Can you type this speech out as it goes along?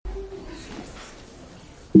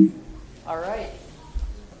All right.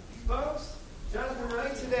 Folks, Jonathan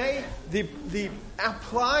Wright today. The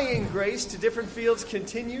applying grace to different fields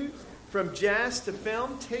continued from jazz to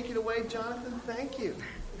film. Take it away, Jonathan. Thank you.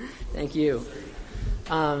 Thank you.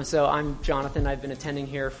 So I'm Jonathan. I've been attending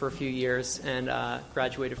here for a few years and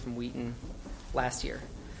graduated from Wheaton last year.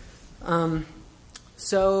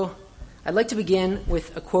 So I'd like to begin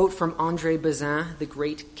with a quote from André Bazin, the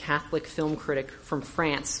great Catholic film critic from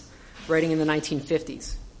France, writing in the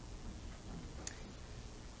 1950s.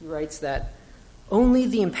 He writes that only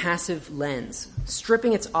the impassive lens,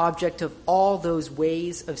 stripping its object of all those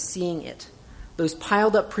ways of seeing it, those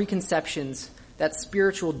piled up preconceptions, that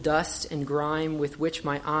spiritual dust and grime with which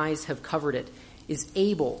my eyes have covered it, is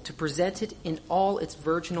able to present it in all its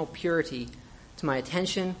virginal purity to my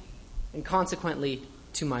attention and consequently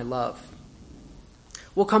to my love.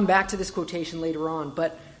 We'll come back to this quotation later on,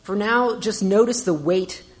 but for now, just notice the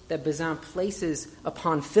weight that Bazin places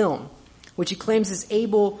upon film, which he claims is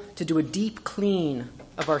able to do a deep clean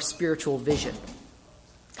of our spiritual vision.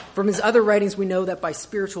 From his other writings, we know that by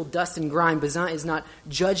spiritual dust and grime, Bazin is not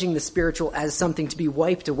judging the spiritual as something to be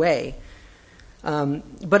wiped away,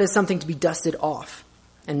 but as something to be dusted off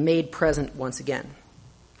and made present once again.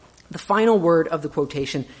 The final word of the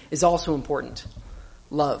quotation is also important: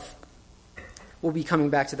 love. We'll be coming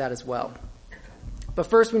back to that as well. But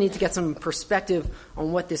first, we need to get some perspective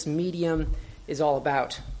on what this medium is all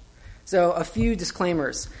about. So a few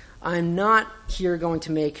disclaimers. I'm not here going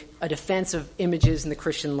to make a defense of images in the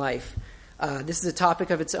Christian life. This is a topic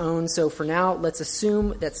of its own, so for now, let's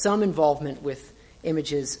assume that some involvement with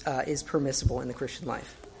images is permissible in the Christian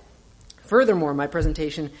life. Furthermore, my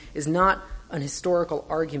presentation is not an historical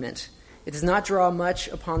argument. It does not draw much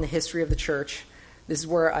upon the history of the church. This is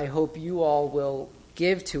where I hope you all will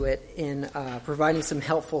give to it in providing some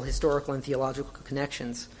helpful historical and theological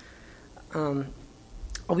connections.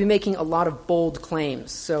 I'll be making a lot of bold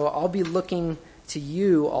claims, so I'll be looking to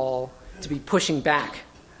you all to be pushing back,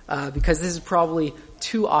 because this is probably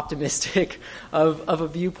too optimistic of a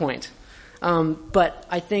viewpoint. But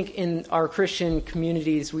I think in our Christian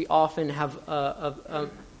communities, we often have a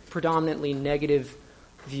predominantly negative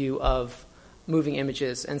view of moving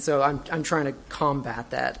images, and so I'm trying to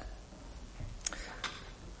combat that.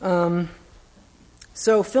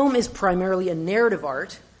 So film is primarily a narrative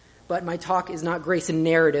art, but my talk is not grace in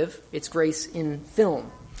narrative, it's grace in film.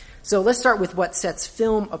 So let's start with what sets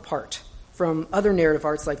film apart from other narrative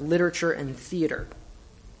arts like literature and theater.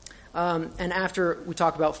 And after we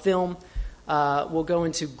talk about film, we'll go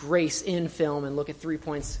into grace in film and look at 3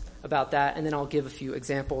 points about that, and then I'll give a few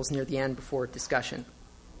examples near the end before discussion.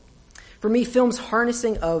 For me, film's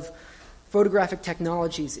harnessing of photographic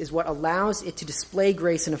technologies is what allows it to display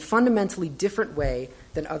grace in a fundamentally different way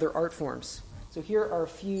than other art forms. So here are a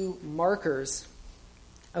few markers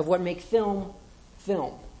of what make film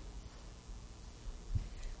film.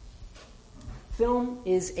 Film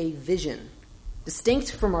is a vision,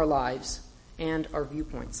 distinct from our lives and our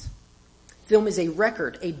viewpoints. Film is a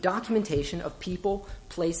record, a documentation of people,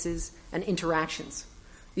 places, and interactions.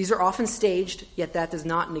 These are often staged, yet that does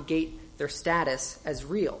not negate their status as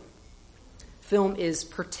real. Film is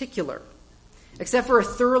particular. Except for a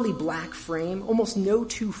thoroughly black frame, almost no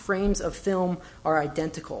two frames of film are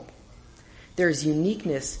identical. There is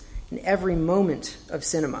uniqueness in every moment of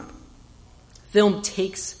cinema. Film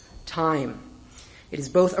takes time. It is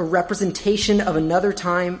both a representation of another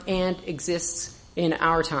time and exists in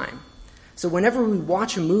our time. So whenever we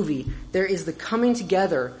watch a movie, there is the coming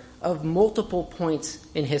together of multiple points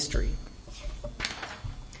in history.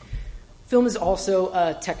 Film is also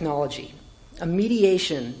a technology. A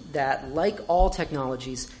mediation that, like all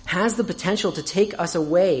technologies, has the potential to take us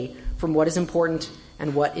away from what is important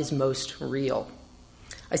and what is most real.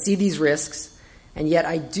 I see these risks, and yet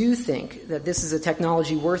I do think that this is a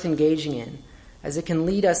technology worth engaging in, as it can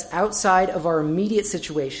lead us outside of our immediate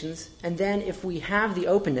situations, and then, if we have the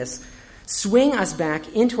openness, swing us back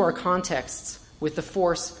into our contexts with the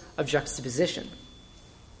force of juxtaposition.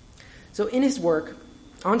 So in his work,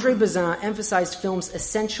 André Bazin emphasized film's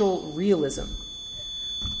essential realism,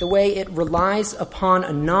 the way it relies upon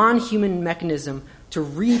a non-human mechanism to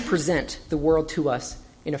represent the world to us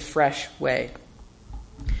in a fresh way.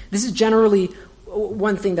 This is generally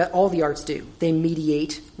one thing that all the arts do. They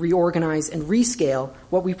mediate, reorganize, and rescale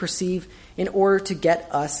what we perceive in order to get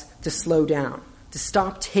us to slow down, to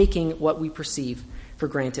stop taking what we perceive for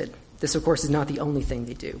granted. This, of course, is not the only thing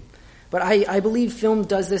they do. But I believe film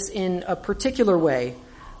does this in a particular way,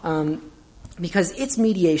 because its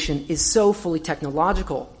mediation is so fully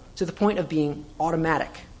technological to the point of being automatic.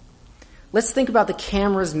 Let's think about the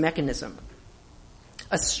camera's mechanism.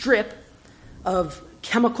 A strip of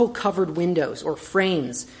chemical-covered windows or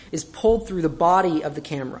frames is pulled through the body of the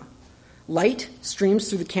camera. Light streams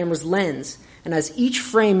through the camera's lens, and as each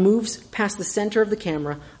frame moves past the center of the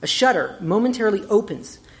camera, a shutter momentarily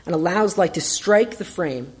opens and allows light to strike the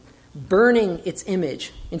frame, burning its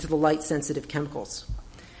image into the light-sensitive chemicals.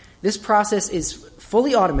 This process is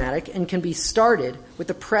fully automatic and can be started with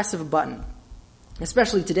the press of a button.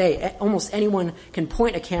 Especially today, almost anyone can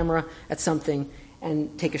point a camera at something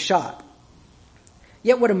and take a shot.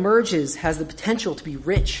 Yet what emerges has the potential to be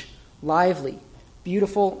rich, lively,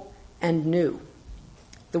 beautiful, and new.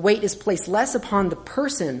 The weight is placed less upon the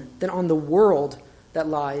person than on the world that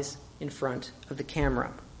lies in front of the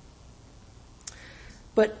camera.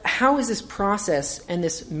 But how is this process and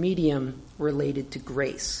this medium related to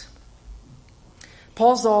grace?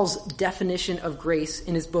 Paul Zahl's definition of grace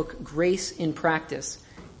in his book, Grace in Practice,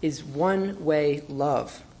 is one-way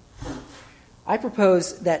love. I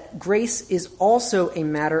propose that grace is also a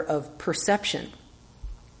matter of perception.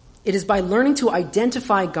 It is by learning to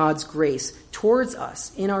identify God's grace towards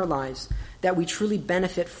us in our lives that we truly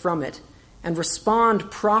benefit from it and respond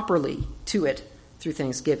properly to it through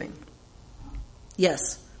thanksgiving.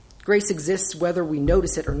 Yes, grace exists whether we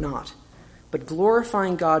notice it or not, but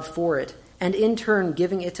glorifying God for it and in turn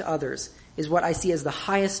giving it to others is what I see as the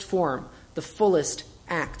highest form, the fullest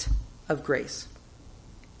act of grace.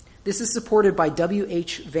 This is supported by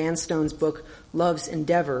W.H. Vanstone's book, Love's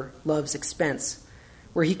Endeavor, Love's Expense,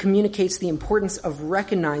 where he communicates the importance of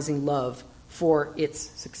recognizing love for its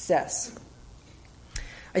success.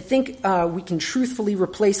 I think we can truthfully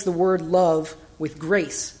replace the word love with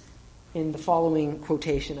grace in the following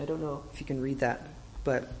quotation. I don't know if you can read that,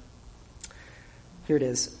 but here it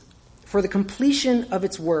is. For the completion of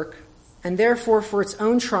its work, and therefore for its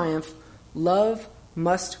own triumph, love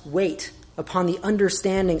must wait upon the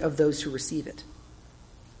understanding of those who receive it.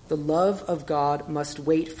 The love of God must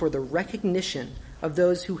wait for the recognition of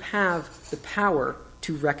those who have the power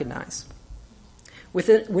to recognize.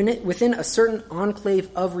 Within a certain enclave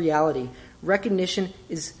of reality, recognition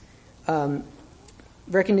or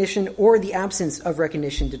the absence of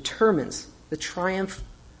recognition determines the triumph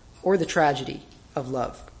or the tragedy of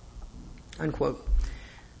love. Unquote.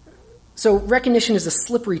 So recognition is a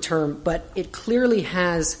slippery term, but it clearly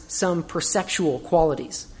has some perceptual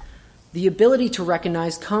qualities. The ability to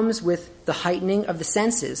recognize comes with the heightening of the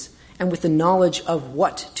senses and with the knowledge of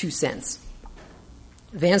what to sense.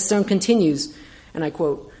 Vanstone continues, and I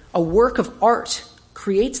quote, "A work of art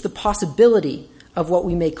creates the possibility of what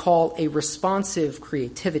we may call a responsive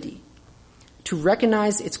creativity. To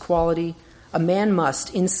recognize its quality, a man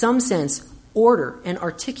must, in some sense, order and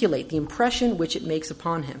articulate the impression which it makes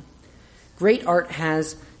upon him. Great art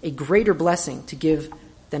has a greater blessing to give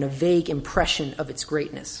than a vague impression of its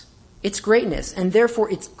greatness. Its greatness, and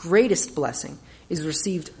therefore its greatest blessing, is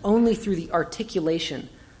received only through the articulation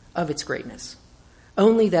of its greatness.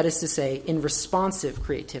 Only, that is to say, in responsive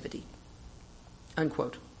creativity."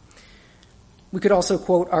 Unquote. We could also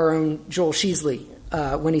quote our own Joel Sheasley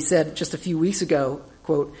when he said just a few weeks ago,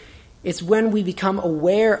 quote, "It's when we become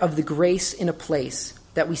aware of the grace in a place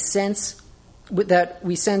that we sense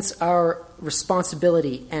our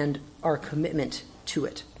responsibility and our commitment to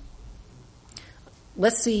it."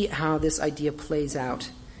 Let's see how this idea plays out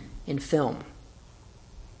in film.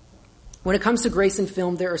 When it comes to grace in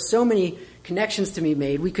film, there are so many connections to be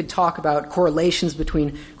made. We could talk about correlations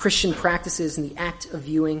between Christian practices and the act of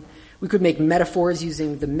viewing. We could make metaphors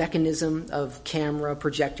using the mechanism of camera,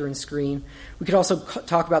 projector, and screen. We could also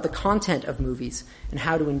talk about the content of movies and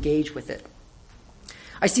how to engage with it.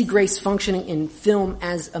 I see grace functioning in film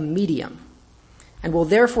as a medium, and will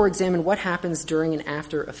therefore examine what happens during and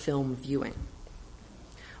after a film viewing.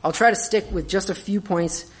 I'll try to stick with just a few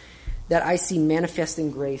points that I see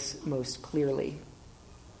manifesting grace most clearly.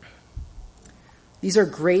 These are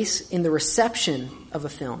grace in the reception of a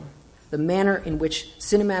film, the manner in which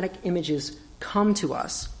cinematic images come to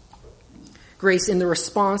us, grace in the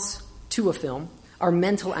response to a film, our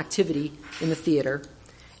mental activity in the theater,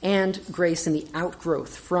 and grace in the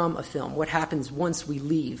outgrowth from a film, what happens once we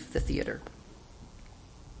leave the theater.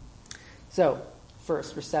 So,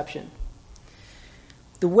 first, reception.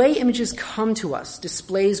 The way images come to us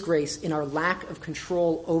displays grace in our lack of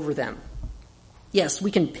control over them. Yes,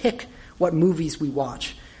 we can pick what movies we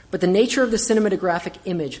watch, but the nature of the cinematographic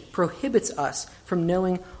image prohibits us from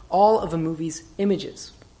knowing all of a movie's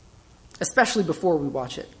images, especially before we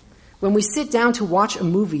watch it. When we sit down to watch a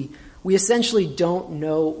movie, we essentially don't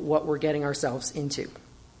know what we're getting ourselves into.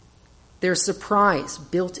 There's surprise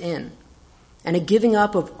built in, and a giving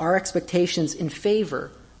up of our expectations in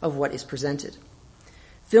favor of what is presented.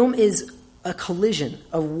 Film is a collision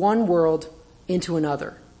of one world into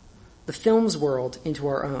another, the film's world into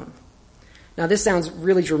our own. Now, this sounds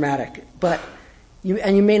really dramatic, but you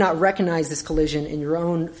may not recognize this collision in your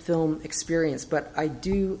own film experience, but I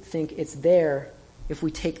do think it's there if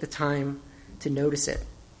we take the time to notice it.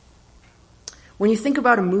 When you think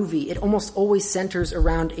about a movie, it almost always centers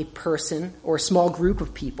around a person or a small group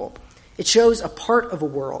of people. It shows a part of a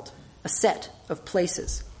world, a set of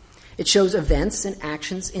places. It shows events and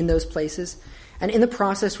actions in those places, and in the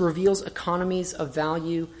process reveals economies of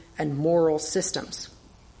value and moral systems.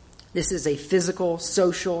 This is a physical,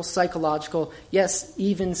 social, psychological, yes,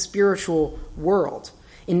 even spiritual world,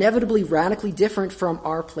 inevitably radically different from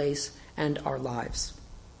our place and our lives.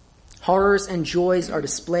 Horrors and joys are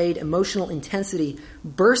displayed, emotional intensity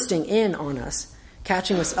bursting in on us,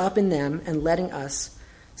 catching us up in them and letting us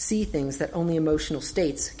see things that only emotional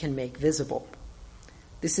states can make visible.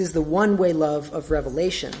 This is the one-way love of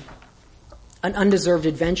revelation, an undeserved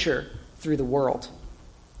adventure through the world.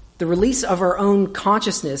 The release of our own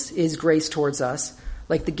consciousness is grace towards us,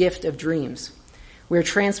 like the gift of dreams. We are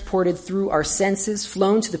transported through our senses,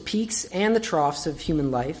 flown to the peaks and the troughs of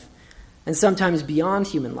human life, and sometimes beyond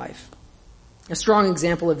human life. A strong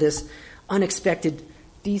example of this unexpected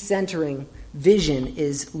decentering vision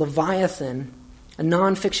is Leviathan, a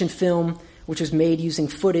non-fiction film which was made using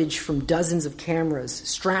footage from dozens of cameras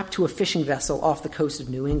strapped to a fishing vessel off the coast of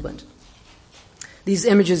New England. These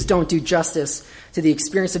images don't do justice to the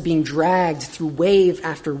experience of being dragged through wave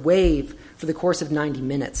after wave for the course of 90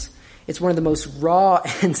 minutes. It's one of the most raw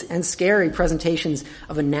and scary presentations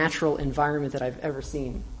of a natural environment that I've ever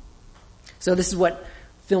seen. So this is what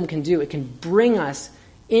film can do. It can bring us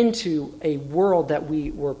into a world that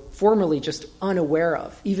we were formerly just unaware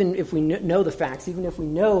of, even if we know the facts, even if we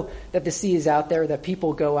know that the sea is out there, that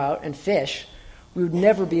people go out and fish, we would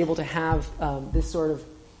never be able to have this sort of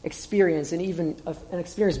experience, and even an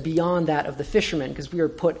experience beyond that of the fishermen, because we are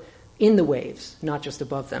put in the waves, not just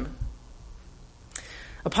above them.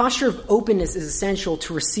 A posture of openness is essential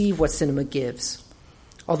to receive what cinema gives,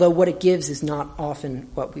 although what it gives is not often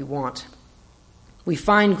what we want. We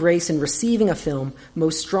find grace in receiving a film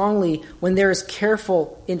most strongly when there is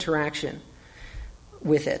careful interaction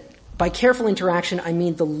with it. By careful interaction, I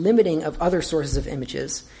mean the limiting of other sources of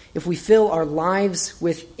images. If we fill our lives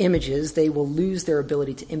with images, they will lose their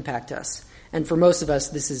ability to impact us. And for most of us,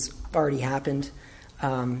 this has already happened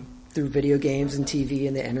through video games and TV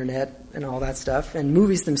and the internet and all that stuff, and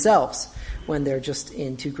movies themselves when they're just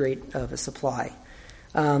in too great of a supply.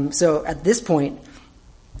 So at this point,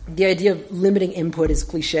 the idea of limiting input is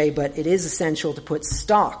cliche, but it is essential to put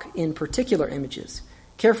stock in particular images.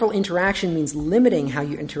 Careful interaction means limiting how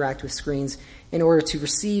you interact with screens in order to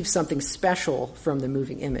receive something special from the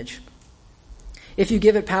moving image. If you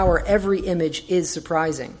give it power, every image is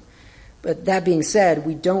surprising. But that being said,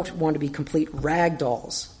 we don't want to be complete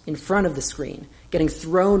ragdolls in front of the screen, getting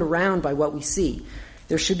thrown around by what we see.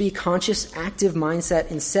 There should be a conscious, active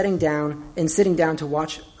mindset in sitting down to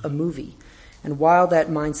watch a movie. And while that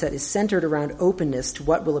mindset is centered around openness to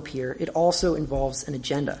what will appear, it also involves an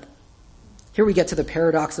agenda. Here we get to the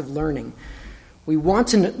paradox of learning. We want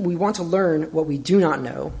to learn what we do not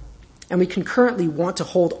know, and we concurrently want to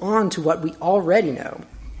hold on to what we already know.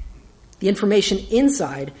 The information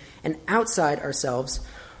inside and outside ourselves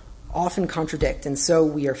often contradict, and so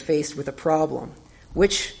we are faced with a problem.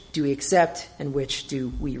 Which do we accept and which do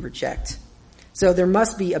we reject? So there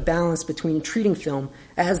must be a balance between treating film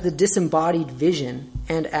as the disembodied vision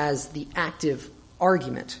and as the active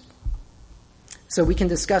argument. So we can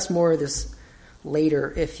discuss more of this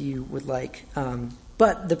later if you would like.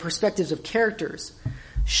 But the perspectives of characters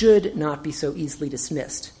should not be so easily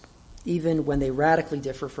dismissed, even when they radically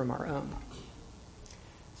differ from our own.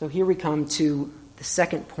 So here we come to the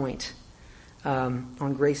second point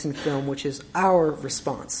on grace in film, which is our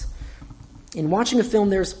response. In watching a film,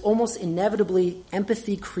 there's almost inevitably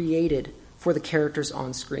empathy created for the characters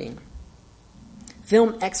on screen.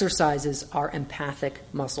 Film exercises our empathic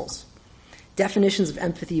muscles. Definitions of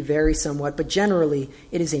empathy vary somewhat, but generally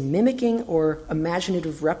it is a mimicking or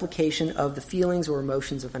imaginative replication of the feelings or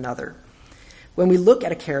emotions of another. When we look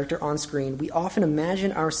at a character on screen, we often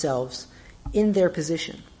imagine ourselves in their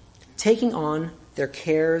position, taking on their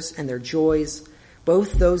cares and their joys,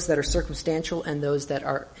 both those that are circumstantial and those that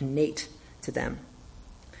are innate to them.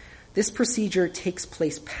 This procedure takes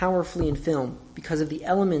place powerfully in film because of the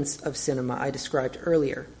elements of cinema I described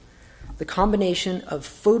earlier. The combination of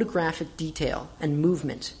photographic detail and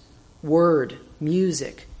movement, word,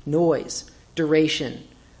 music, noise, duration,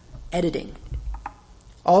 editing.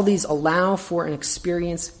 All these allow for an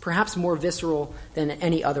experience perhaps more visceral than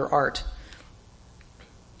any other art.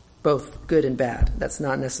 both good and bad. That's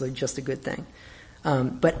not necessarily just a good thing.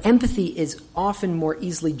 But empathy is often more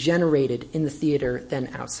easily generated in the theater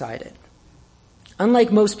than outside it.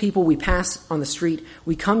 Unlike most people we pass on the street,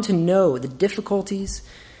 we come to know the difficulties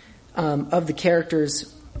of the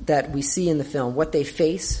characters that we see in the film, what they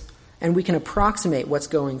face, and we can approximate what's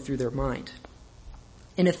going through their mind.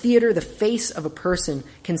 In a theater, the face of a person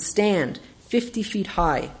can stand 50 feet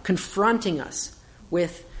high, confronting us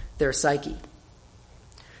with their psyche.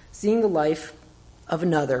 Seeing the life of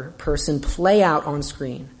another person play out on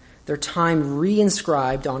screen, their time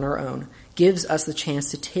reinscribed on our own, gives us the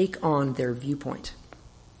chance to take on their viewpoint.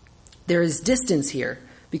 There is distance here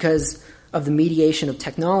because of the mediation of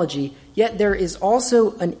technology, yet there is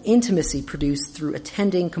also an intimacy produced through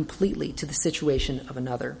attending completely to the situation of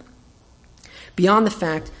another. Beyond the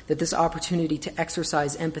fact that this opportunity to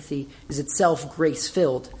exercise empathy is itself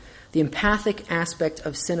grace-filled, the empathic aspect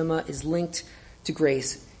of cinema is linked to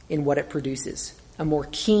grace in what it produces, a more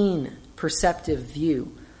keen, perceptive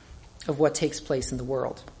view of what takes place in the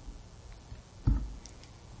world.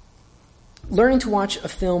 Learning to watch a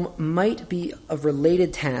film might be a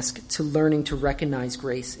related task to learning to recognize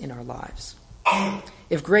grace in our lives.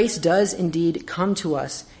 If grace does indeed come to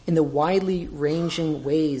us in the widely ranging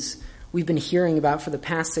ways we've been hearing about for the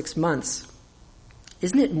past 6 months,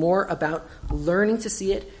 isn't it more about learning to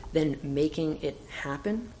see it than making it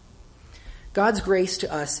happen? God's grace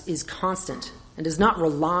to us is constant and does not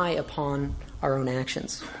rely upon our own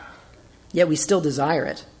actions. Yet we still desire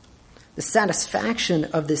it. The satisfaction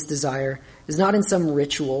of this desire is not in some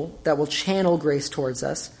ritual that will channel grace towards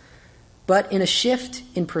us, but in a shift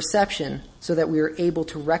in perception so that we are able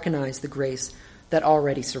to recognize the grace that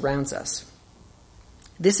already surrounds us.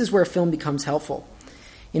 This is where film becomes helpful.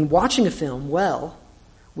 In watching a film well,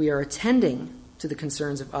 we are attending to the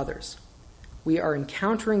concerns of others. We are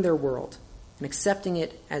encountering their world and accepting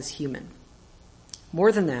it as human.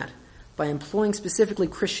 More than that, by employing specifically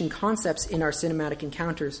Christian concepts in our cinematic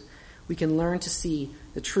encounters, we can learn to see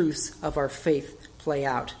the truths of our faith play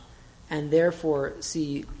out and therefore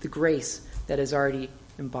see the grace that is already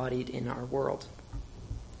embodied in our world.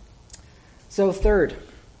 So third,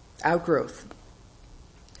 outgrowth.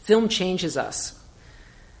 Film changes us.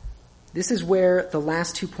 This is where the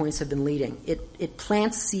last 2 points have been leading. It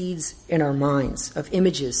plants seeds in our minds of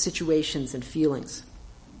images, situations, and feelings.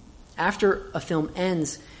 After a film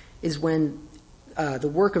ends is when the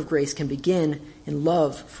work of grace can begin in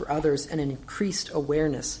love for others and an increased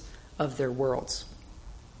awareness of their worlds.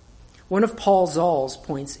 One of Paul Zoll's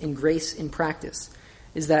points in Grace in Practice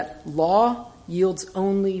is that law yields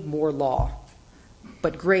only more law,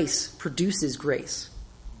 but grace produces grace.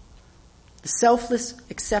 The selfless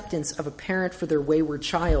acceptance of a parent for their wayward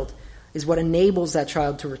child is what enables that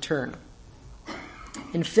child to return.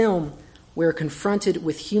 In film, we're confronted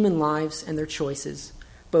with human lives and their choices,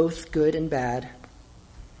 both good and bad.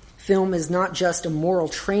 Film is not just a moral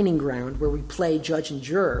training ground where we play judge and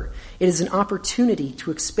juror. It is an opportunity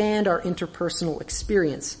to expand our interpersonal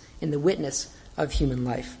experience in the witness of human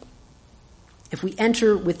life. If we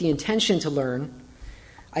enter with the intention to learn,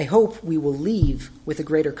 I hope we will leave with a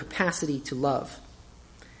greater capacity to love.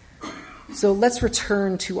 So let's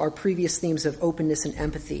return to our previous themes of openness and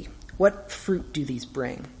empathy. What fruit do these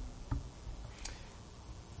bring?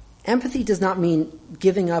 Empathy does not mean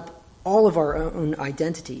giving up all of our own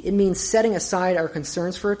identity. It means setting aside our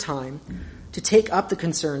concerns for a time to take up the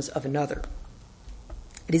concerns of another.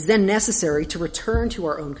 It is then necessary to return to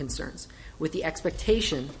our own concerns with the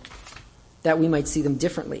expectation that we might see them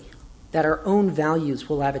differently, that our own values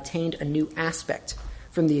will have attained a new aspect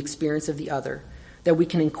from the experience of the other, that we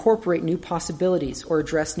can incorporate new possibilities or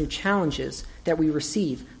address new challenges that we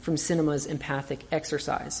receive from cinema's empathic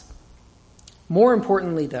exercise. More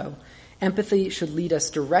importantly, though, empathy should lead us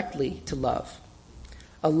directly to love,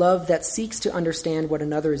 a love that seeks to understand what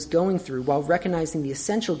another is going through while recognizing the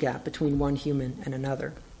essential gap between one human and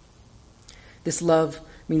another. This love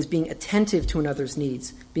means being attentive to another's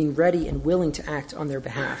needs, being ready and willing to act on their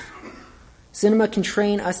behalf. Cinema can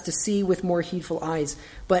train us to see with more heedful eyes,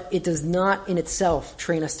 but it does not in itself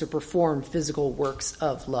train us to perform physical works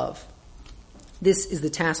of love. This is the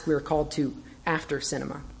task we are called to after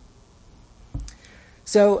cinema.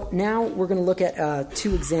 So now we're going to look at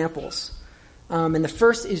 2 examples. And the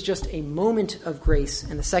first is just a moment of grace,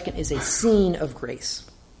 and the second is a scene of grace.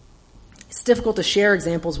 It's difficult to share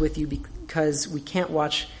examples with you because we can't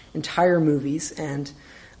watch entire movies, and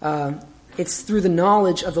it's through the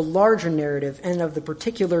knowledge of the larger narrative and of the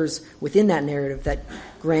particulars within that narrative that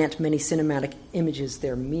grant many cinematic images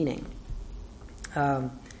their meaning.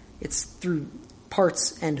 It's through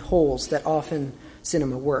parts and wholes that often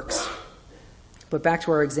cinema works. But back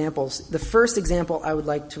to our examples. The first example I would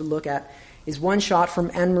like to look at is one shot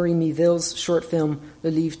from Anne-Marie Miville's short film Le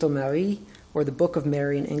Livre de Marie, or The Book of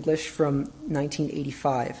Mary in English, from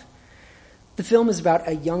 1985. The film is about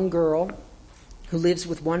a young girl who lives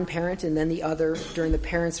with one parent and then the other during the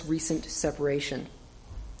parents' recent separation.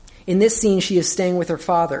 In this scene, she is staying with her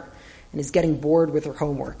father and is getting bored with her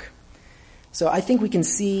homework. So I think we can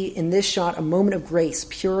see in this shot a moment of grace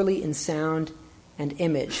purely in sound and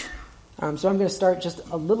image. So I'm going to start just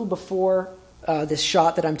a little before this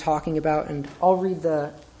shot that I'm talking about, and I'll read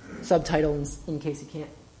the subtitle in case you can't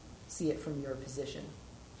see it from your position.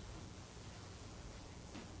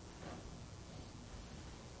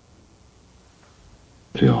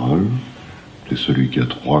 Latéral, c'est celui qui a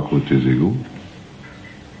trois côtés égaux.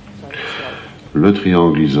 Le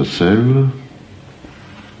triangle isocèle.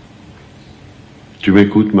 Tu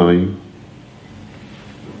m'écoutes, Marie?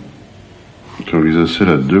 Le triangle isocèle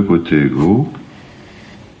a deux côtés égaux.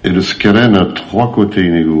 Et le scalène a trois côtés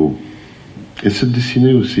inégaux. Essaie de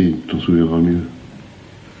dessiner aussi, t'en souviendras mieux.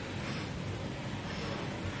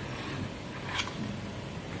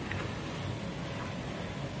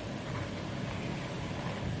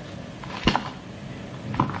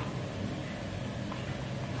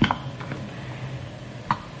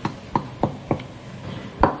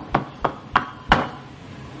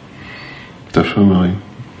 T'as faim, Marie?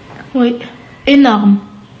 Oui, énorme.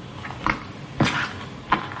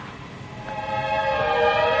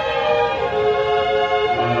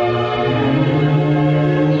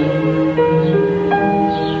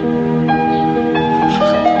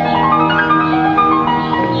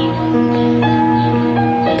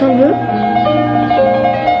 T'en veux?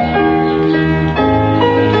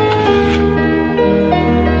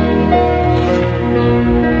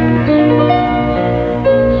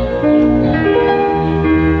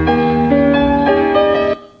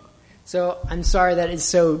 So I'm sorry that is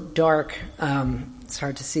so dark. It's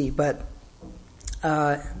hard to see, but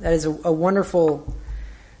that is a wonderful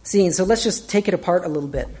scene. So let's just take it apart a little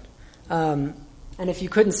bit. And if you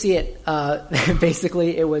couldn't see it,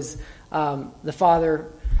 basically it was the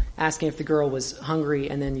father asking if the girl was hungry,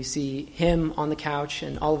 and then you see him on the couch,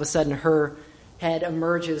 and all of a sudden her head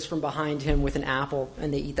emerges from behind him with an apple,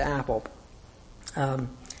 and they eat the apple.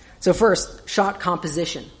 So first, shot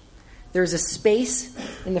composition. There's a space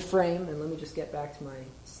in the frame, and let me just get back to my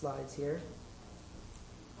slides here.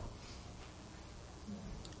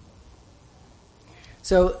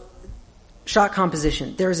 So, shot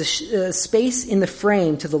composition. There's a space in the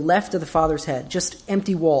frame to the left of the father's head, just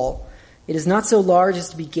empty wall. It is not so large as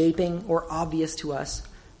to be gaping or obvious to us,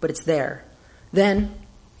 but it's there. Then,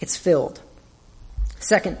 it's filled.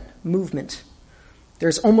 Second, movement.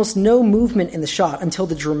 There's almost no movement in the shot until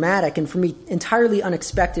the dramatic and, for me, entirely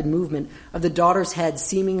unexpected movement of the daughter's head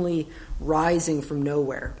seemingly rising from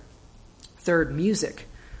nowhere. Third, music.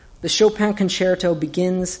 The Chopin concerto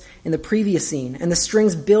begins in the previous scene, and the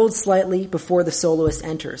strings build slightly before the soloist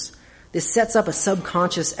enters. This sets up a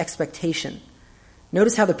subconscious expectation.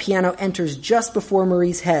 Notice how the piano enters just before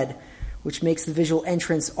Marie's head, which makes the visual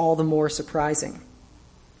entrance all the more surprising.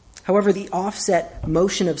 However, the offset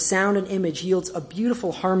motion of sound and image yields a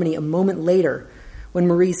beautiful harmony a moment later when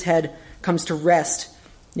Marie's head comes to rest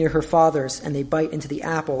near her father's and they bite into the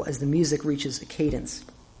apple as the music reaches a cadence.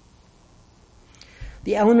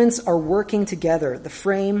 The elements are working together. The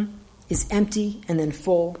frame is empty and then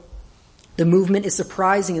full. The movement is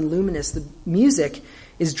surprising and luminous. The music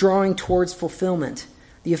is drawing towards fulfillment.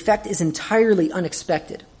 The effect is entirely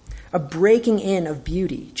unexpected, a breaking in of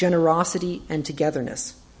beauty, generosity, and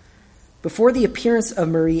togetherness. Before the appearance of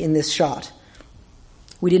Marie in this shot,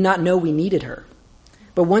 we did not know we needed her.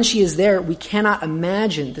 But once she is there, we cannot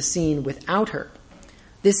imagine the scene without her.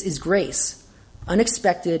 This is grace,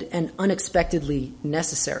 unexpected and unexpectedly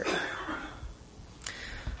necessary.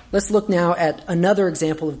 Let's look now at another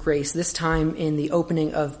example of grace, this time in the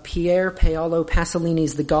opening of Pier Paolo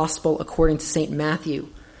Pasolini's The Gospel According to St. Matthew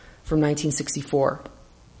from 1964.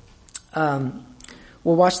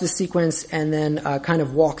 We'll watch this sequence and then kind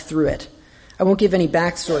of walk through it. I won't give any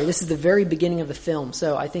backstory. This is the very beginning of the film,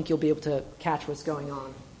 so I think you'll be able to catch what's going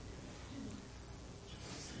on.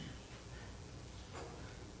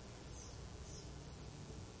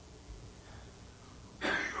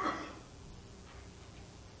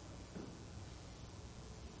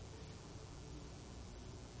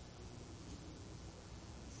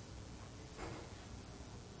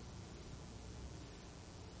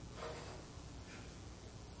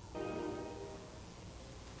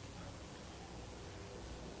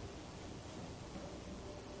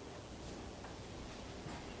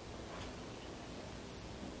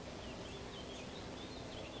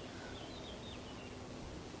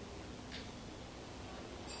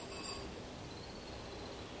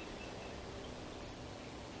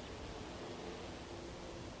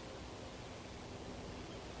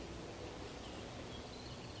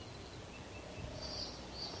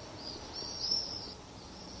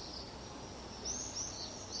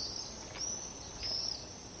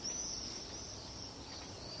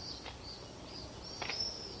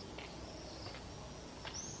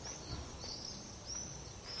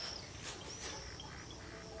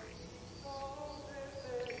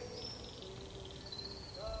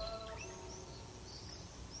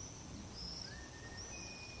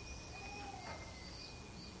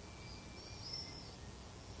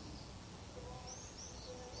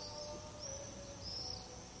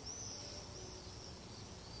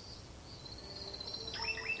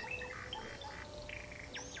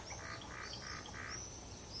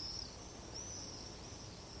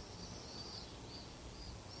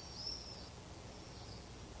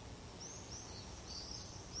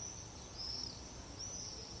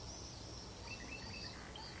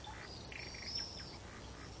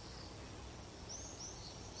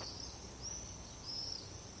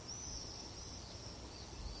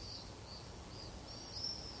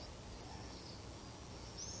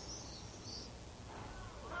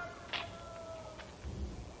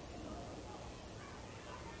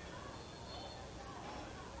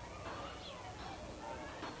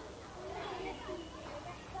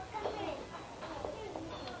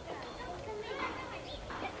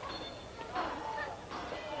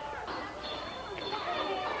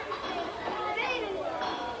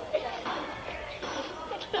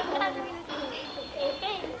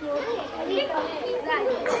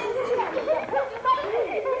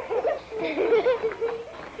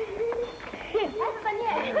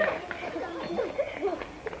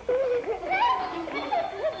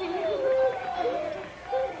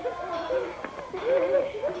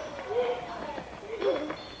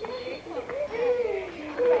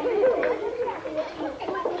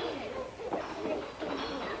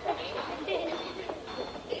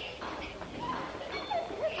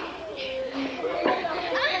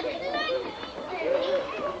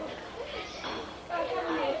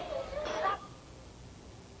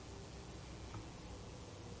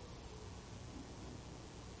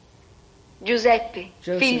 Giuseppe,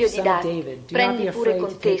 Joseph, figlio di son of Davide, David, do not prendi be pure afraid con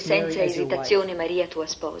to te take Mary senza as your wife, esitazione Maria tua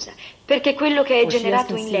sposa, perché quello che è for she has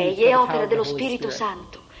generato in lei conceived by è the opera power of dello the Holy Spirito Spirit.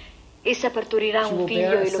 Santo. Essa partorirà She un will figlio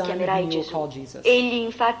bear a e lo son chiamerai whom you will Gesù. call Jesus, Egli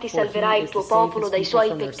infatti for salverà he il is tuo to save popolo his dai people suoi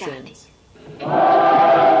from their peccati. sins.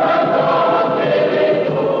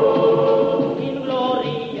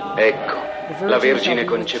 Ecco, la Vergine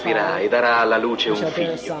concepirà e darà alla luce un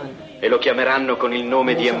figlio, e lo chiameranno con il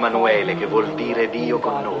nome di Emanuele, che vuol dire Dio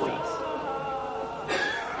con noi.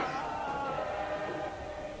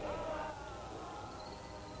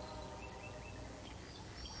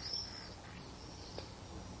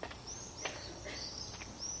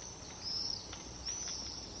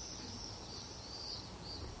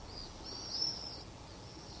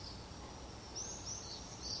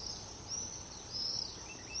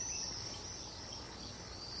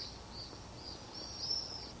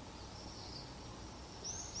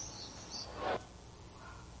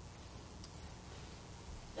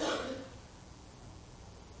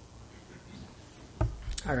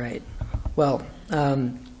 All right. Well,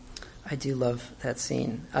 I do love that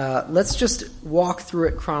scene. Let's just walk through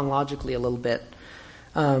it chronologically a little bit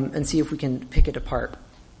and see if we can pick it apart.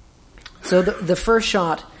 So the first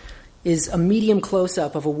shot is a medium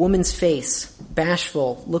close-up of a woman's face,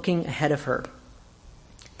 bashful, looking ahead of her.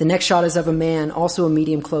 The next shot is of a man, also a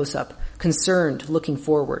medium close-up, concerned, looking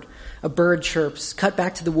forward. A bird chirps, cut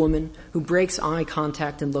back to the woman, who breaks eye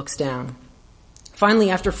contact and looks down.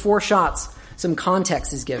 Finally, after 4 shots, some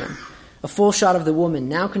context is given. A full shot of the woman,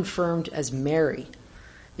 now confirmed as Mary,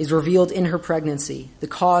 is revealed in her pregnancy, the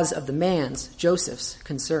cause of the man's, Joseph's,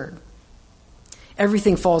 concern.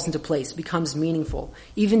 Everything falls into place, becomes meaningful,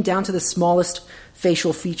 even down to the smallest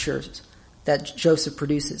facial features that Joseph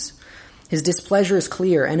produces. His displeasure is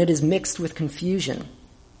clear, and it is mixed with confusion.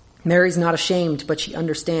 Mary's not ashamed, but she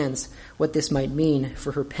understands what this might mean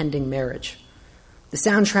for her pending marriage. The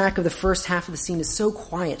soundtrack of the first half of the scene is so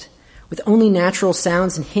quiet, with only natural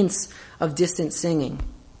sounds and hints of distant singing.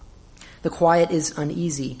 The quiet is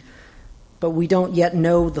uneasy, but we don't yet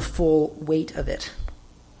know the full weight of it.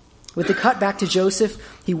 With the cut back to Joseph,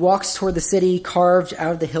 he walks toward the city carved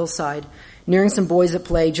out of the hillside. Nearing some boys at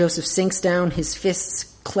play, Joseph sinks down, his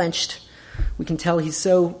fists clenched. We can tell he's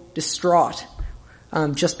so distraught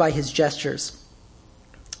just by his gestures.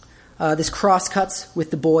 This cross cuts with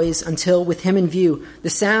the boys until, with him in view, the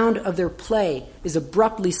sound of their play is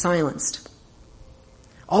abruptly silenced.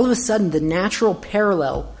 All of a sudden, the natural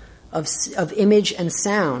parallel of image and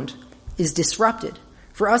sound is disrupted.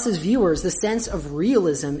 For us as viewers, the sense of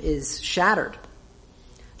realism is shattered.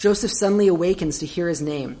 Joseph suddenly awakens to hear his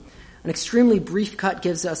name. An extremely brief cut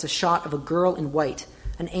gives us a shot of a girl in white,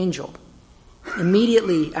 an angel.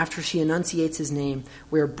 Immediately after she enunciates his name,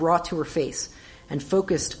 we are brought to her face and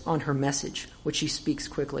focused on her message, which she speaks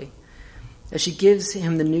quickly. As she gives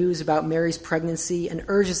him the news about Mary's pregnancy and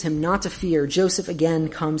urges him not to fear, Joseph again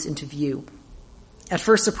comes into view. At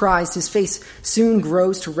first surprised, his face soon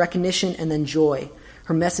grows to recognition and then joy.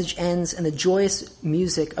 Her message ends, and the joyous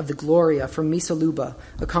music of the Gloria from Misa Luba,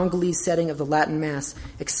 a Congolese setting of the Latin Mass,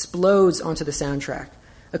 explodes onto the soundtrack,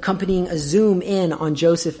 accompanying a zoom in on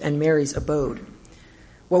Joseph and Mary's abode.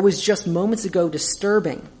 What was just moments ago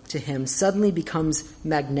disturbing to him suddenly becomes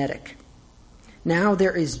magnetic. Now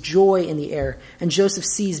there is joy in the air, and Joseph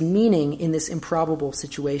sees meaning in this improbable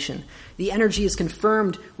situation. The energy is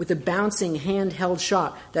confirmed with a bouncing handheld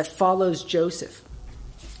shot that follows Joseph,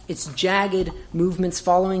 its jagged movements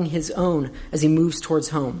following his own as he moves towards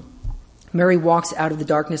home. Mary walks out of the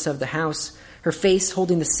darkness of the house, her face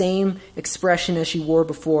holding the same expression as she wore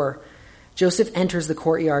before. Joseph enters the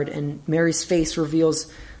courtyard, and Mary's face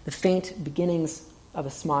reveals the faint beginnings of a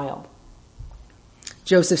smile.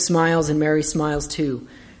 Joseph smiles, and Mary smiles too.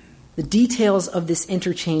 The details of this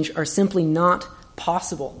interchange are simply not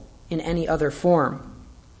possible in any other form.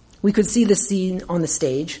 We could see this scene on the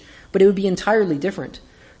stage, but it would be entirely different.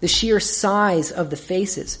 The sheer size of the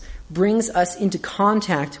faces brings us into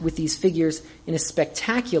contact with these figures in a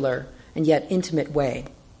spectacular and yet intimate way.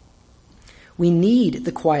 We need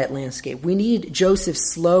the quiet landscape. We need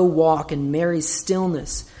Joseph's slow walk and Mary's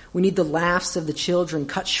stillness. We need the laughs of the children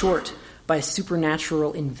cut short by a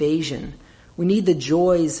supernatural invasion. We need the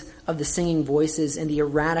joys of the singing voices and the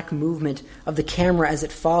erratic movement of the camera as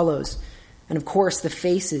it follows. And of course, the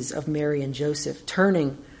faces of Mary and Joseph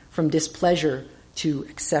turning from displeasure to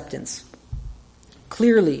acceptance.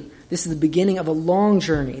 Clearly, this is the beginning of a long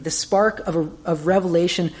journey, the spark of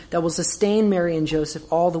revelation that will sustain Mary and Joseph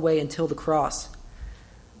all the way until the cross.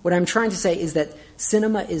 What I'm trying to say is that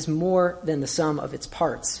cinema is more than the sum of its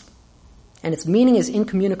parts, and its meaning is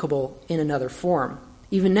incommunicable in another form.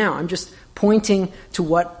 Even now, I'm just pointing to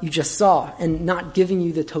what you just saw and not giving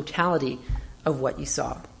you the totality of what you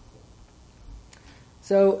saw.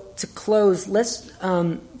 So to close, let's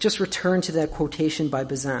just return to that quotation by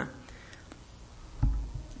Bazin.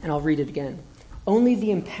 And I'll read it again. Only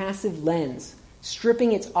the impassive lens,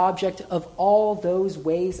 stripping its object of all those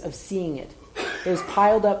ways of seeing it, those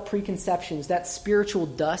piled up preconceptions, that spiritual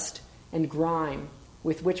dust and grime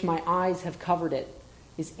with which my eyes have covered it,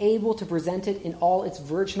 is able to present it in all its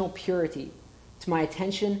virginal purity to my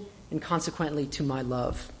attention and consequently to my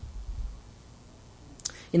love.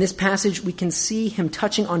 In this passage, we can see him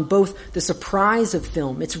touching on both the surprise of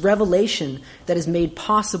film, its revelation that is made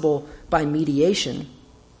possible by mediation,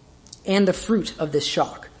 and the fruit of this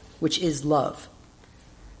shock, which is love.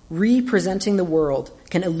 Representing the world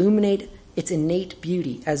can illuminate its innate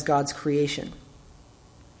beauty as God's creation.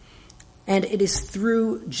 And it is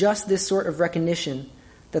through just this sort of recognition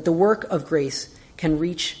that the work of grace can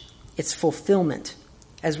reach its fulfillment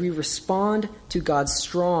as we respond to God's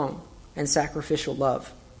strong and sacrificial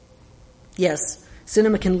love. Yes,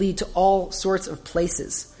 cinema can lead to all sorts of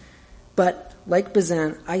places, but like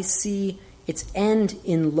Bazin, I see its end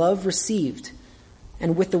in love received,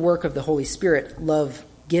 and with the work of the Holy Spirit, love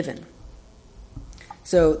given.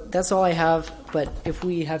 So that's all I have, but if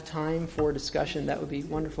we have time for discussion, that would be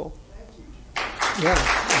wonderful. Yeah.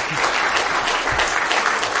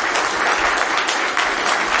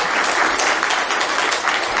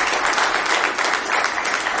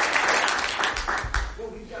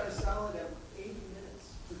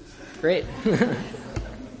 Great.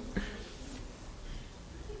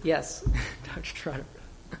 Yes, Dr. Trotter.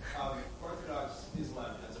 Orthodox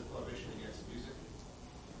Islam has a prohibition against music.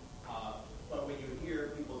 But when you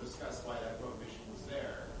hear people discuss why that prohibition was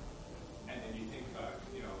there, and then you think about,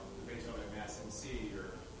 the Beethoven Mass in C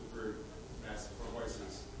or the Berg Mass in Four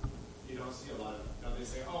Voices, you don't see a lot of, they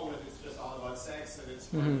say, well, it's just all about sex and it's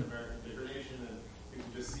part of American degradation and you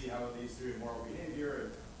can just see how it leads to immoral behavior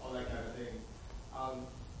and all that kind of thing.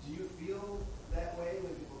 Do you feel that way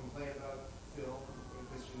when people complain about film, when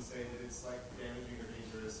Christians say that it's like damaging or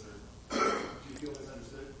dangerous, or do you feel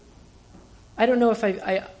misunderstood? I don't know if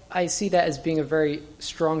I see that as being a very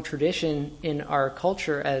strong tradition in our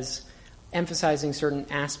culture as emphasizing certain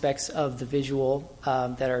aspects of the visual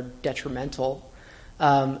that are detrimental.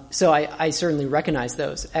 So I certainly recognize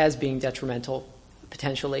those as being detrimental,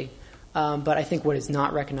 potentially. But I think what is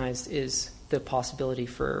not recognized is the possibility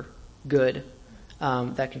for good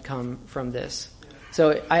that can come from this.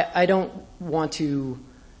 So I don't want to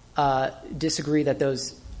disagree that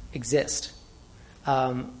those exist,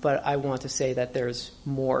 but I want to say that there's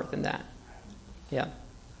more than that. Yeah.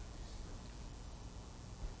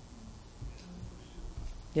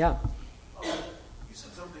 Yeah. You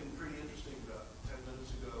said something pretty interesting about 10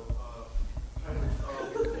 minutes ago.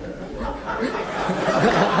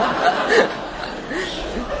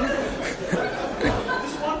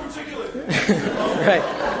 This one particular. Right.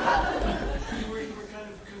 You were kind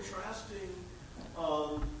of contrasting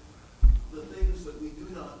the things that we do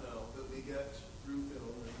not know that we get through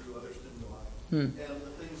film and through other stimuli, and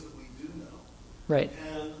the things that we do know. Right.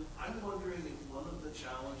 And I'm wondering if one of the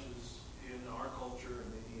challenges in our culture,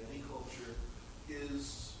 and maybe any culture,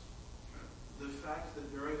 is the fact that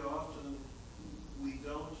very often we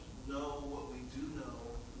don't know what we do know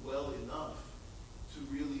well enough to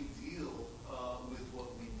really deal with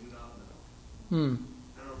what we do not know. I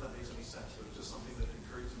don't know if that makes any sense, but it's just something that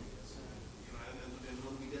occurred to me. And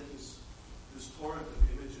when we get this torrent of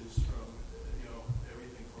images from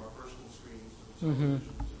everything from our personal screens to television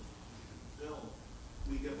to film,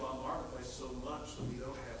 we get bombarded by so much that we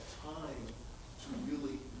don't have time to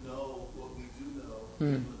really know what we do know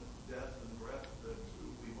in the depth and breadth that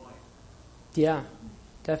we might. Yeah,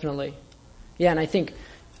 definitely. Yeah, and I think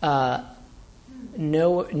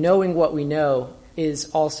knowing what we know is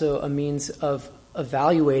also a means of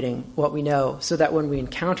evaluating what we know, so that when we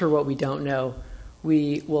encounter what we don't know,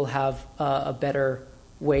 we will have a better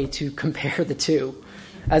way to compare the two,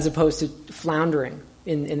 as opposed to floundering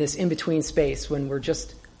in this in-between space when we're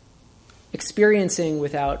just experiencing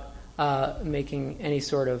without making any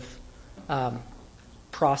sort of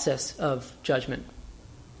process of judgment.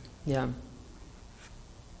 Yeah.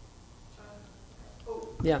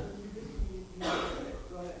 Yeah.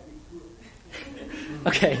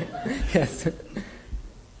 Okay. Yes.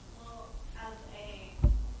 Well, as a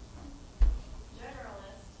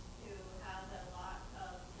generalist who has a lot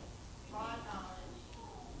of broad knowledge,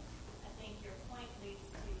 I think your point leads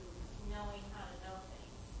to knowing how to know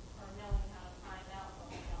things, or knowing how to find out what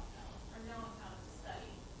we don't know, or knowing how to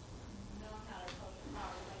study, knowing how to approach a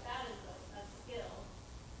problem. Like that is a skill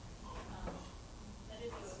that is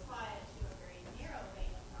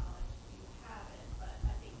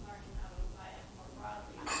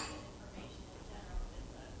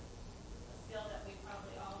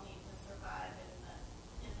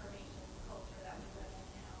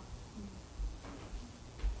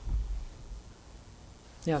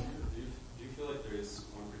Yeah. Do you feel like there is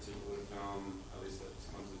one particular film, at least that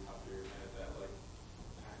just comes to the top of your head, that like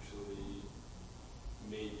actually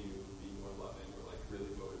made you be more loving or like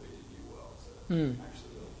really motivated you well to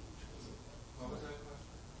actually like transit that? What was that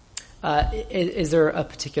question? Is there a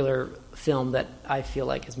particular film that I feel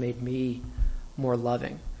like has made me more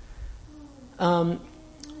loving?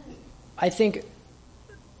 I think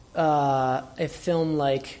a film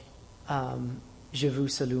like Je vous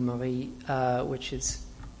salue Marie, which is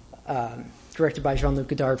directed by Jean-Luc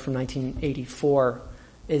Godard from 1984,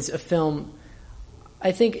 is a film,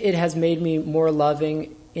 I think it has made me more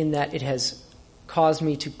loving in that it has caused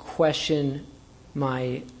me to question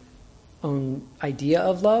my own idea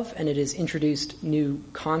of love, and it has introduced new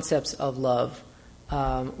concepts of love,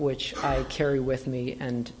 which I carry with me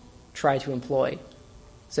and try to employ.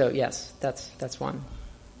 So yes, that's one.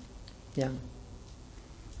 Yeah.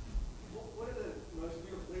 One of the most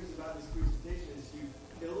beautiful things about this presentation is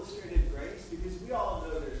you illustrated grace, because we all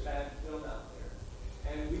know there's bad film out there,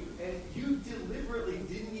 and you deliberately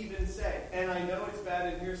didn't even say, and I know it's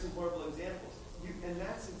bad, and here's some horrible examples. And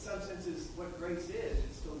that's in some senses what grace is.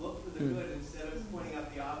 It's to look for the good instead of pointing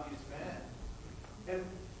out the obvious bad. And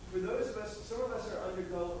for those of us, some of us are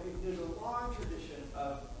undergoing, there's a long tradition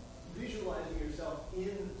of visualizing yourself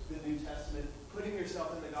in the New Testament, putting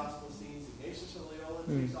yourself in the gospel scenes. Ignatius of Loyola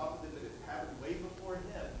takes off with it, it happened way before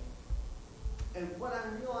him. And what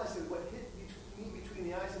I'm realizing, what hit me between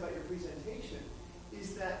the eyes about your presentation,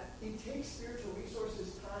 is that it takes spiritual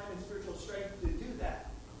resources, time, and spiritual strength to do that.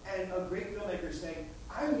 And a great filmmaker saying,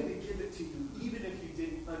 I'm going to give it to you even if you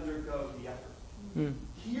didn't undergo the effort.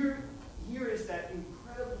 Here is that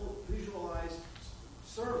incredible visualized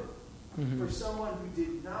sermon for someone who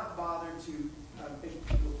did not bother to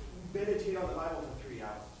meditate on the Bible for 3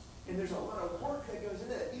 hours. And there's a lot of work that goes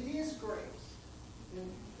into it. It is grace.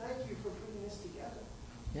 And thank you for putting this together.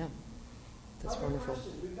 Yeah, that's Other wonderful.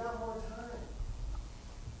 questions? We've got more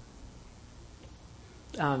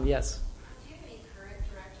time. Yes. Do you have any current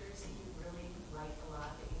directors that you really like a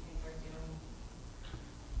lot that you think are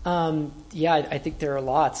doing? Yeah, I think there are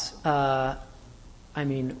lots. I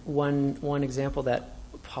mean, one example that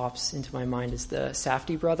pops into my mind is the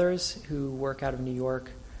Safdie brothers, who work out of New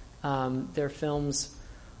York. Their films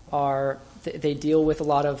they deal with a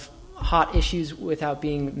lot of hot issues without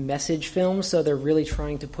being message films, so they're really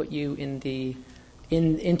trying to put you into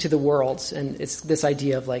the worlds, and it's this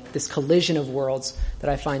idea of like this collision of worlds that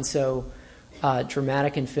I find so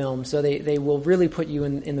dramatic in film. So they will really put you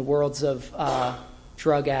in the worlds of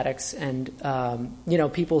drug addicts and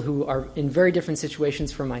people who are in very different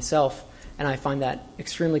situations from myself, and I find that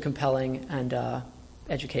extremely compelling and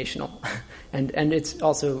educational, and it's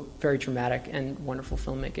also very dramatic and wonderful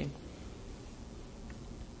filmmaking.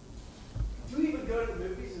 Do we even go to the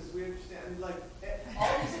movies as we understand? Like, all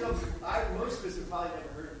these films, most of us have probably never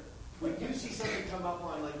heard of it. When you see something come up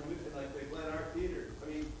on like the Glen Art Theater, I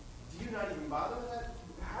mean, do you not even bother with that?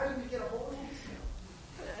 How do we get a hold of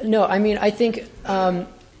these? No, I mean, I think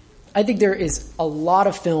there is a lot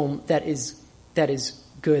of film that is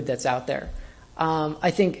good that's out there.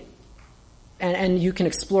 I think, and you can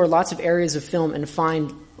explore lots of areas of film and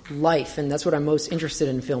find life, and that's what I'm most interested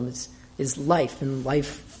in film is life and life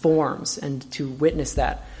forms, and to witness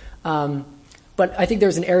that. But I think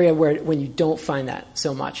there's an area when you don't find that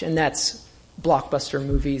so much, and that's blockbuster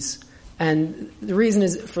movies. And the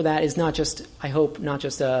reason for that is not just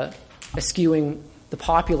eschewing the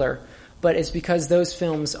popular, but it's because those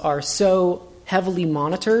films are so heavily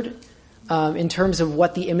monitored in terms of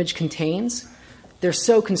what the image contains. They're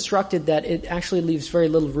so constructed that it actually leaves very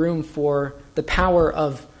little room for the power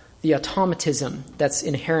of the automatism that's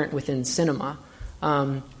inherent within cinema.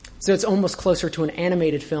 So it's almost closer to an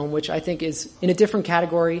animated film, which I think is in a different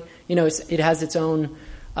category. It has its own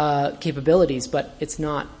capabilities, but it's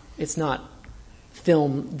not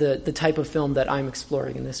film, the type of film that I'm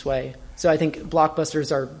exploring in this way. So I think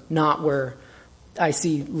blockbusters are not where I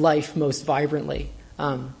see life most vibrantly,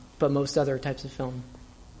 but most other types of film.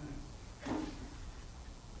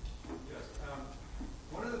 Yes.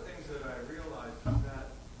 One of the things that I realized is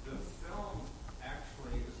that the film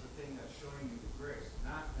actually is the thing that's showing you the grace,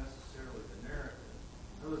 not necessarily the narrative.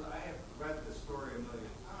 In other words, I have read the story a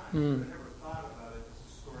million times, but I never thought about it as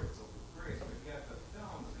a story filled with grace. But yet the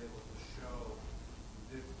film is able to show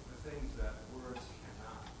the things that words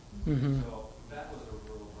cannot. So that was a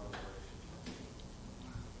real revelation.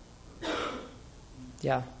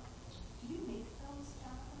 Yeah. Do you make films,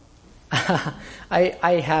 Jonathan?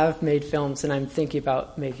 I have made films, and I'm thinking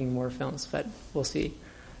about making more films, but we'll see.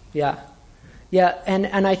 Yeah,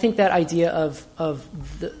 and I think that idea of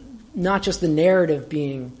not just the narrative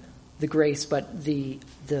being the grace, but the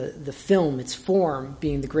film, its form,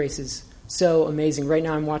 being the grace, is so amazing. Right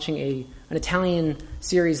now I'm watching an Italian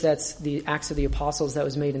series that's the Acts of the Apostles that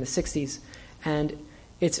was made in the 60s, and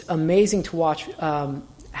it's amazing to watch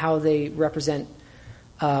how they represent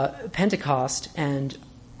Pentecost, and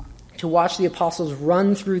to watch the apostles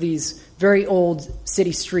run through these very old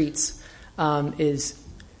city streets is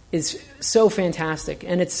so fantastic,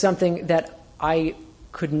 and it's something that I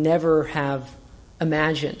could never have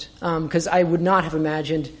imagined, because I would not have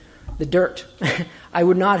imagined the dirt. I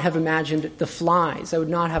would not have imagined the flies. I would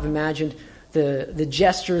not have imagined the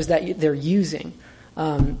gestures that they're using.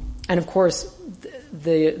 And of course,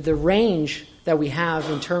 the range that we have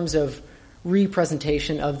in terms of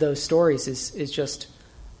representation of those stories is just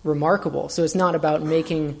remarkable. So it's not about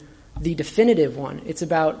making the definitive one. It's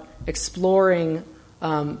about exploring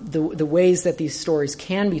the ways that these stories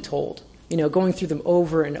can be told. Going through them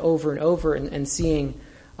over and over and over, and seeing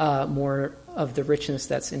more of the richness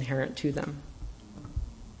that's inherent to them.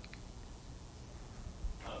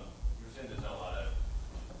 You were saying there's not a lot of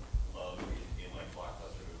love in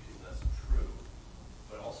blockbuster movies, and that's true.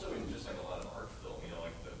 But also in just a lot of art film,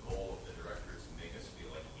 the goal of the director is to make us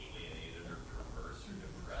feel alienated or perverse or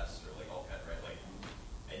depressed or all kind, right?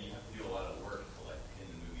 And you have to do a lot of work to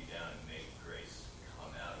pin the movie down and make grace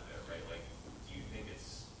come out of it, right? Do you think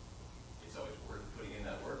it's always worth putting in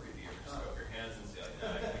that work, or do you ever just throw up your hands and say,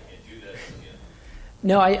 no, I can't do this?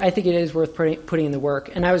 No, I think it is worth putting in the work.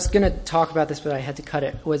 And I was going to talk about this, but I had to cut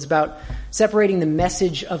it. It was about separating the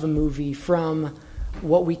message of a movie from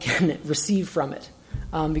what we can receive from it.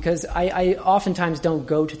 Because I oftentimes don't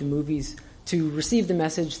go to the movies to receive the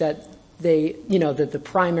message that they, the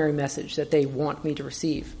primary message that they want me to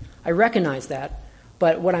receive. I recognize that,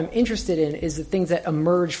 but what I'm interested in is the things that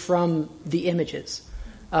emerge from the images.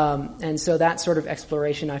 And so that sort of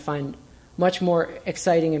exploration I find much more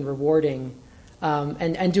exciting and rewarding.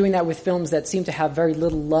 And doing that with films that seem to have very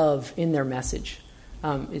little love in their message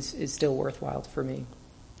is still worthwhile for me.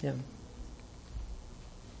 Yeah.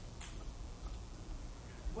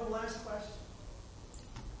 One last question.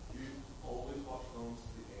 Do you always watch films to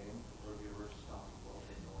the end, or do you ever stop while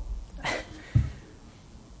they go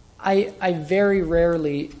on? I very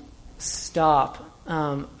rarely stop.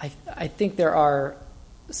 I think there are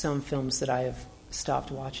some films that I have stopped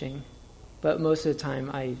watching, but most of the time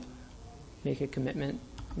I make a commitment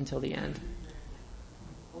until the end.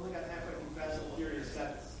 Only got halfway through Fast and Furious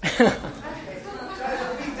 7.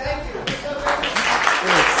 Thank you.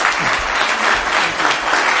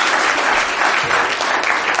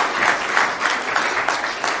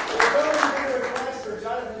 We're going to make a request for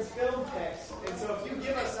Jonathan's film picks, and so if you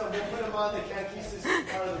give us some, we'll put them on the Catechesis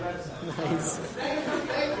part of the website. Nice. Thank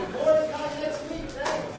you.